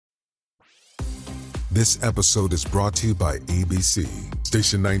This episode is brought to you by ABC.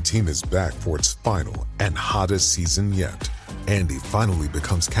 Station 19 is back for its final and hottest season yet. Andy finally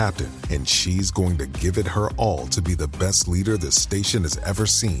becomes captain, and she's going to give it her all to be the best leader the station has ever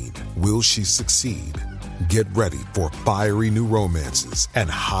seen. Will she succeed? Get ready for fiery new romances and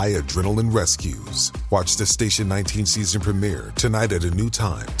high adrenaline rescues. Watch the Station 19 season premiere tonight at a new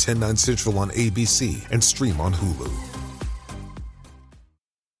time, 10/9 Central on ABC, and stream on Hulu.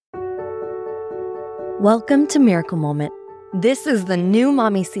 Welcome to Miracle Moment. This is the new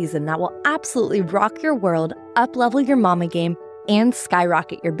mommy season that will absolutely rock your world, up-level your mama game, and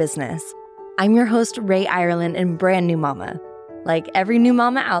skyrocket your business. I'm your host, Ray Ireland, and brand new mama. Like every new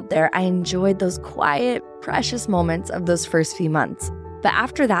mama out there, I enjoyed those quiet, precious moments of those first few months. But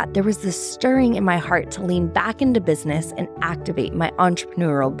after that, there was this stirring in my heart to lean back into business and activate my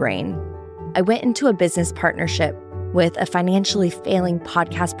entrepreneurial brain. I went into a business partnership with a financially failing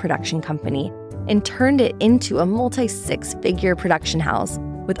podcast production company and turned it into a multi-six-figure production house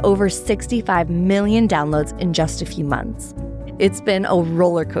with over 65 million downloads in just a few months. It's been a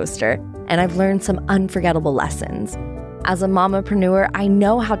roller coaster, and I've learned some unforgettable lessons. As a mamapreneur, I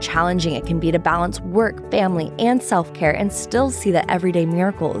know how challenging it can be to balance work, family, and self-care and still see the everyday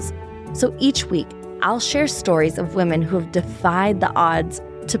miracles. So each week, I'll share stories of women who have defied the odds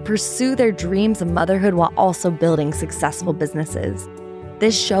to pursue their dreams of motherhood while also building successful businesses.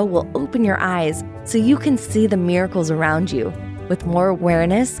 This show will open your eyes so you can see the miracles around you. With more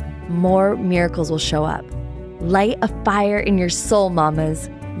awareness, more miracles will show up. Light a fire in your soul, mamas.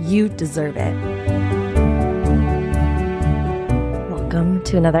 You deserve it. Welcome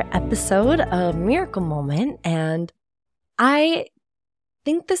to another episode of Miracle Moment. And I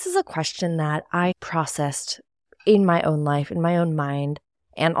think this is a question that I processed in my own life, in my own mind,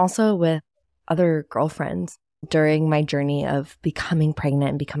 and also with other girlfriends during my journey of becoming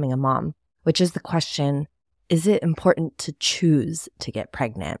pregnant and becoming a mom, which is the question, is it important to choose to get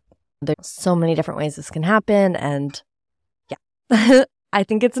pregnant? There's so many different ways this can happen, and yeah, I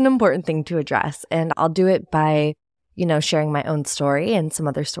think it's an important thing to address, and I'll do it by, sharing my own story and some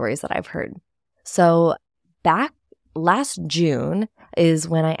other stories that I've heard. So back last June is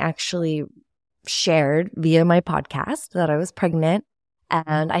when I actually shared via my podcast that I was pregnant,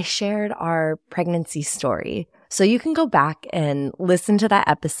 and I shared our pregnancy story. So you can go back and listen to that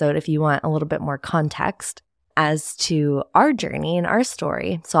episode if you want a little bit more context as to our journey and our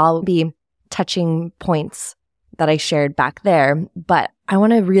story. So I'll be touching points that I shared back there, but I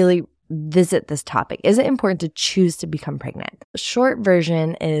want to really visit this topic. Is it important to choose to become pregnant? The short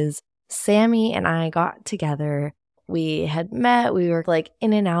version is Sammy and I got together. We had met. We were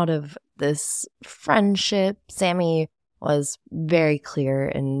in and out of this friendship. Sammy was very clear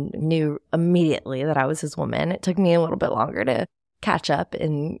and knew immediately that I was his woman. It took me a little bit longer to catch up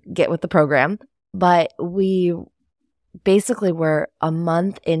and get with the program. But we basically were a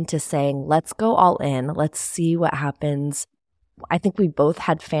month into saying, let's go all in. Let's see what happens. I think we both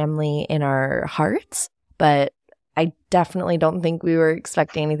had family in our hearts, but I definitely don't think we were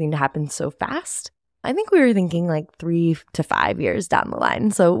expecting anything to happen so fast. I think we were thinking 3 to 5 years down the line.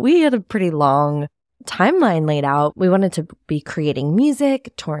 So we had a pretty long timeline laid out. We wanted to be creating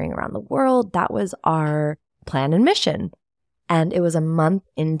music, touring around the world. That was our plan and mission. And it was a month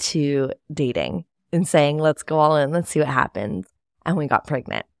into dating and saying, let's go all in, let's see what happens. And we got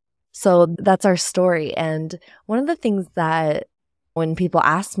pregnant. So that's our story. And one of the things that when people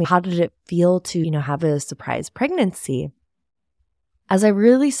ask me, how did it feel to, have a surprise pregnancy? As I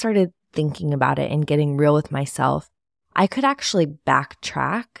really started thinking about it and getting real with myself, I could actually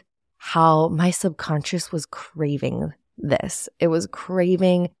backtrack how my subconscious was craving this. It was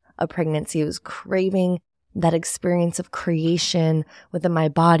craving a pregnancy. It was craving that experience of creation within my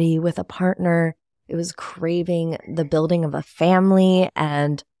body with a partner. It was craving the building of a family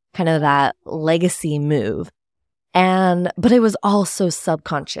and kind of that legacy move. But it was all so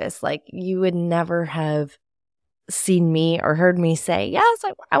subconscious. You would never have seen me or heard me say, yes,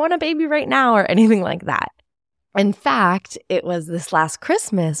 I want a baby right now or anything like that. In fact, it was this last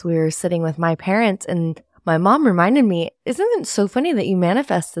Christmas, we were sitting with my parents and my mom reminded me, isn't it so funny that you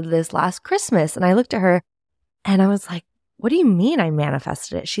manifested this last Christmas? And I looked at her and I was like, what do you mean I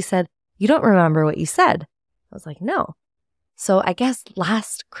manifested it? She said, you don't remember what you said. I was like, no. So I guess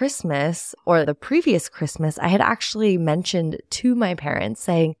last Christmas or the previous Christmas, I had actually mentioned to my parents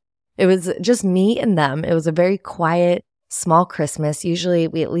saying it was just me and them. It was a very quiet, small Christmas. Usually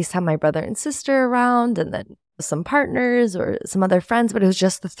we at least have my brother and sister around and then some partners or some other friends, but it was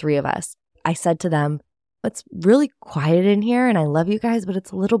just the three of us. I said to them, it's really quiet in here and I love you guys, but it's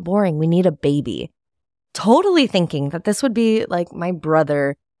a little boring. We need a baby. Totally thinking that this would be my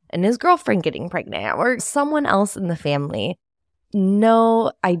brother and his girlfriend getting pregnant or someone else in the family. With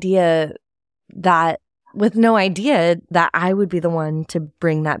no idea that I would be the one to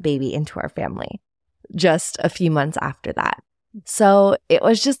bring that baby into our family just a few months after that. So it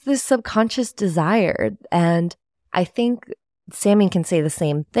was just this subconscious desire. And I think Sammy can say the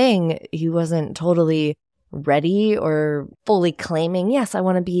same thing. He wasn't totally ready or fully claiming, yes, I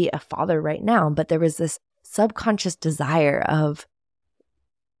want to be a father right now. But there was this subconscious desire of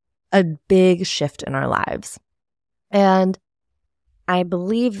a big shift in our lives. And I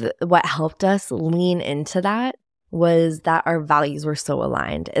believe what helped us lean into that was that our values were so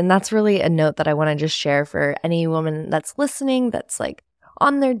aligned. And that's really a note that I want to just share for any woman that's listening, that's like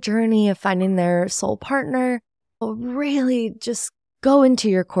on their journey of finding their soul partner. Really just go into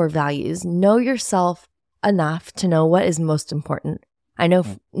your core values. Know yourself enough to know what is most important. I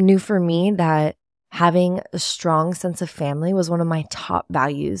knew for me that having a strong sense of family was one of my top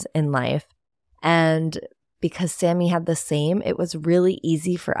values in life. And because Sammy had the same, it was really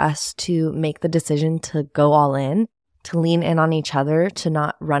easy for us to make the decision to go all in, to lean in on each other, to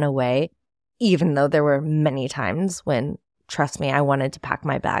not run away, even though there were many times when, trust me, I wanted to pack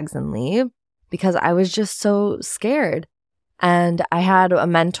my bags and leave because I was just so scared. And I had a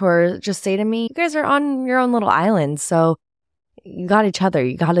mentor just say to me, you guys are on your own little island, so you got each other,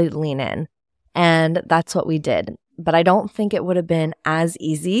 you got to lean in. And that's what we did. But I don't think it would have been as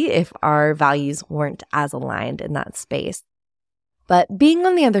easy if our values weren't as aligned in that space. But being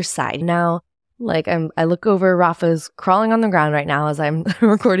on the other side now, like I look over, Rafa's crawling on the ground right now as I'm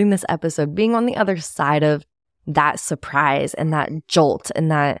recording this episode, being on the other side of that surprise and that jolt and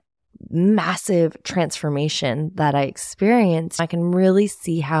that massive transformation that I experienced, I can really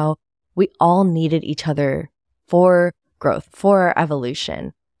see how we all needed each other for growth, for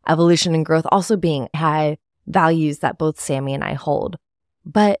evolution. Evolution and growth also being high values that both Sammy and I hold.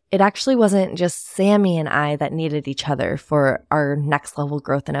 But it actually wasn't just Sammy and I that needed each other for our next level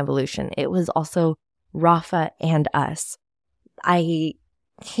growth and evolution. It was also Rafa and us. I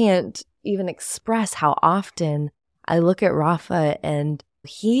can't even express how often I look at Rafa and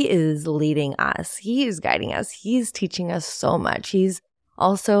he is leading us. He is guiding us. He's teaching us so much. He's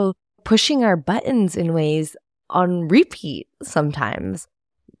also pushing our buttons in ways on repeat sometimes,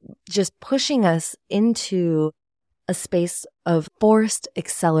 just pushing us into a space of forced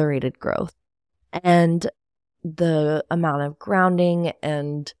accelerated growth. And the amount of grounding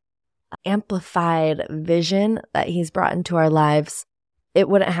and amplified vision that he's brought into our lives, it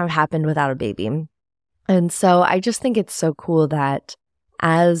wouldn't have happened without a baby. And so I just think it's so cool that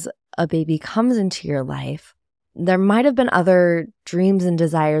as a baby comes into your life, there might have been other dreams and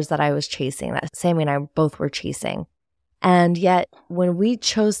desires that I was chasing, that Sammy and I both were chasing. And yet when we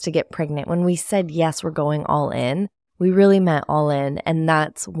chose to get pregnant, when we said, yes, we're going all in, we really meant all in. And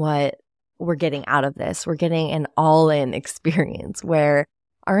that's what we're getting out of this. We're getting an all-in experience where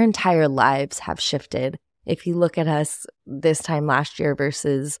our entire lives have shifted. If you look at us this time last year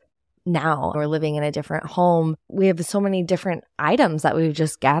versus now, we're living in a different home. We have so many different items that we've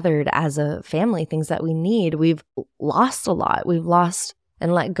just gathered as a family, things that we need. We've lost a lot. We've lost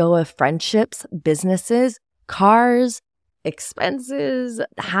and let go of friendships, businesses, cars, expenses,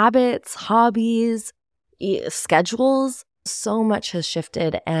 habits, hobbies, schedules. So much has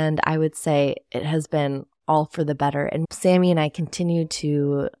shifted, and I would say it has been all for the better. And Sammy and I continue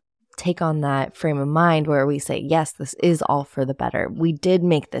to take on that frame of mind where we say, yes, this is all for the better. We did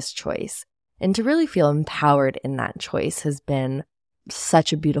make this choice. And to really feel empowered in that choice has been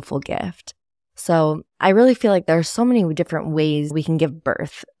such a beautiful gift. So I really feel like there are so many different ways we can give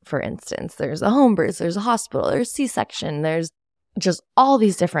birth. For instance, there's a home birth, there's a hospital, there's C-section, there's just all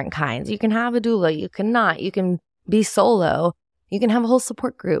these different kinds. You can have a doula, you cannot, you can be solo, you can have a whole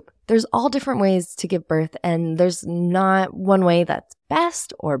support group. There's all different ways to give birth, and there's not one way that's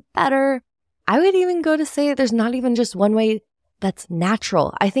best or better. I would even go to say there's not even just one way that's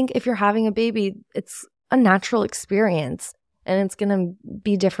natural. I think if you're having a baby, it's a natural experience, and it's going to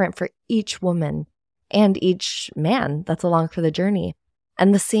be different for each woman and each man that's along for the journey.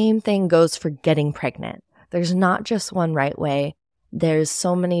 And the same thing goes for getting pregnant. There's not just one right way. There's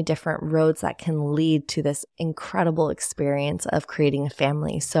so many different roads that can lead to this incredible experience of creating a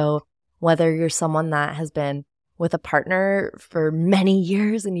family. So whether you're someone that has been with a partner for many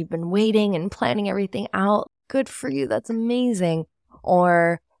years and you've been waiting and planning everything out, good for you. That's amazing.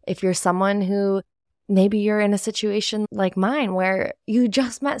 Or if you're someone who maybe you're in a situation like mine where you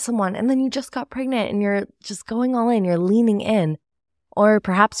just met someone and then you just got pregnant and you're just going all in, you're leaning in. Or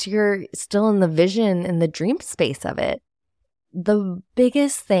perhaps you're still in the vision and the dream space of it. the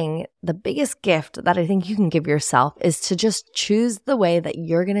biggest thing, the biggest gift that I think you can give yourself is to just choose the way that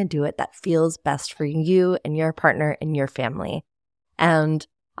you're going to do it that feels best for you and your partner and your family. And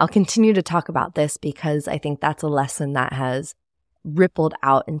I'll continue to talk about this because I think that's a lesson that has rippled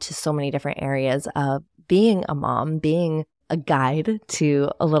out into so many different areas of being a mom, being a guide to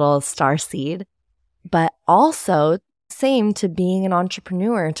a little starseed, but also same to being an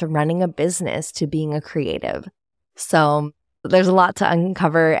entrepreneur, to running a business, to being a creative. So there's a lot to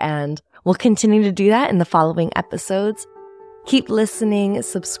uncover, and we'll continue to do that in the following episodes. Keep listening,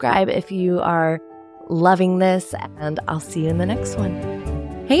 subscribe if you are loving this, and I'll see you in the next one.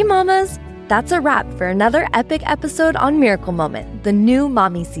 Hey mamas, that's a wrap for another epic episode on Miracle Moment, the new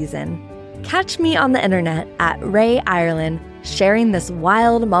mommy season. Catch me on the internet at Ray Ireland, sharing this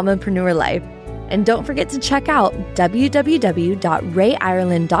wild mompreneur life. And don't forget to check out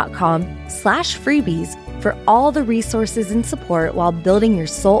www.rayireland.com/freebies for all the resources and support while building your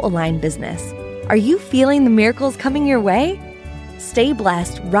soul-aligned business. Are you feeling the miracles coming your way? Stay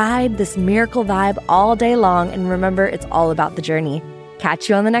blessed, ride this miracle vibe all day long, and remember, it's all about the journey. Catch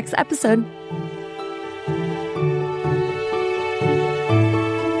you on the next episode.